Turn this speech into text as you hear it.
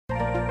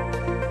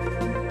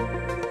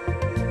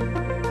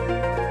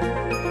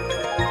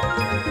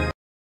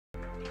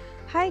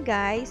Hi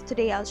guys,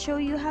 today I'll show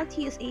you how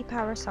to use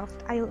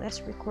Apowersoft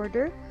iOS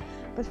recorder.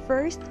 But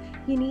first,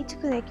 you need to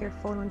connect your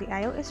phone on the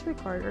iOS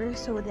recorder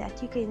so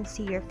that you can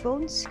see your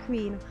phone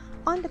screen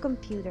on the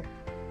computer.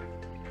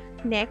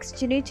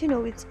 Next, you need to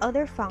know its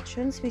other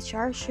functions which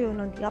are shown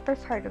on the upper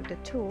part of the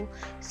tool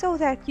so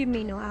that you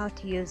may know how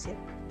to use it.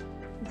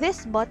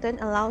 This button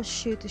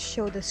allows you to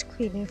show the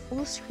screen in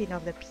full screen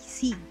of the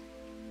PC.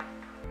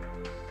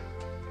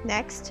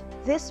 Next,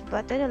 this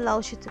button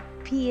allows you to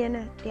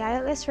pin the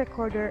iOS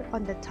recorder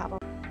on the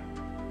top.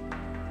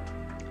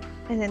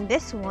 And then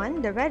this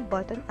one, the red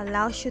button,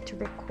 allows you to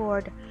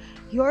record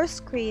your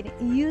screen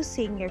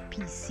using your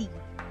PC.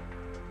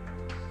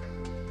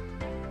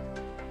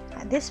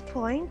 At this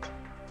point,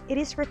 it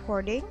is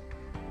recording.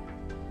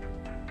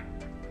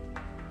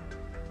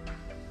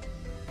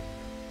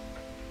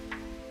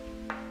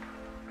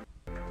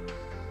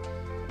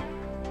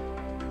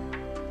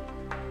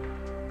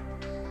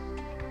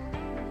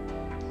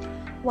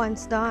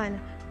 Once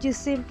done,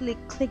 just simply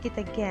click it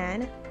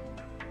again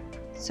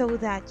so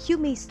that you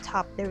may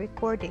stop the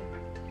recording.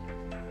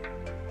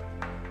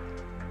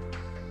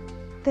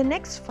 The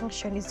next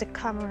function is the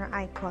camera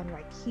icon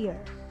right here.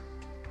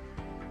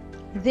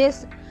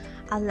 This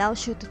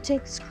allows you to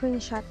take a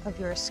screenshot of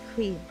your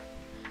screen.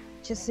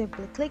 Just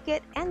simply click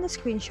it and the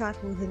screenshot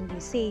will then be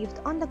saved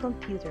on the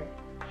computer.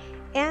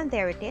 And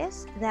there it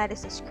is. That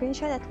is the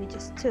screenshot that we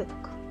just took.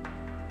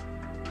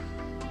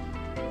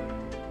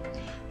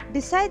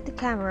 Beside the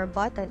camera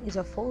button is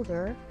a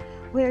folder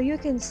where you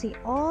can see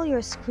all your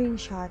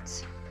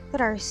screenshots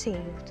that are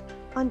saved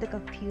on the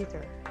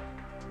computer.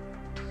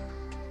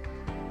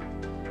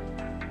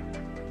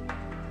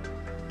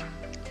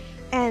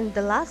 And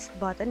the last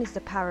button is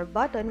the power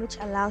button, which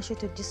allows you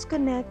to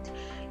disconnect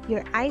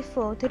your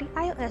iPhone to the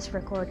iOS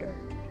recorder.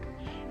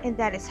 And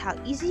that is how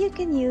easy you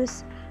can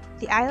use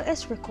the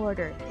iOS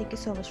recorder. Thank you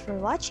so much for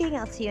watching.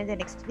 I'll see you in the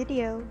next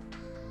video.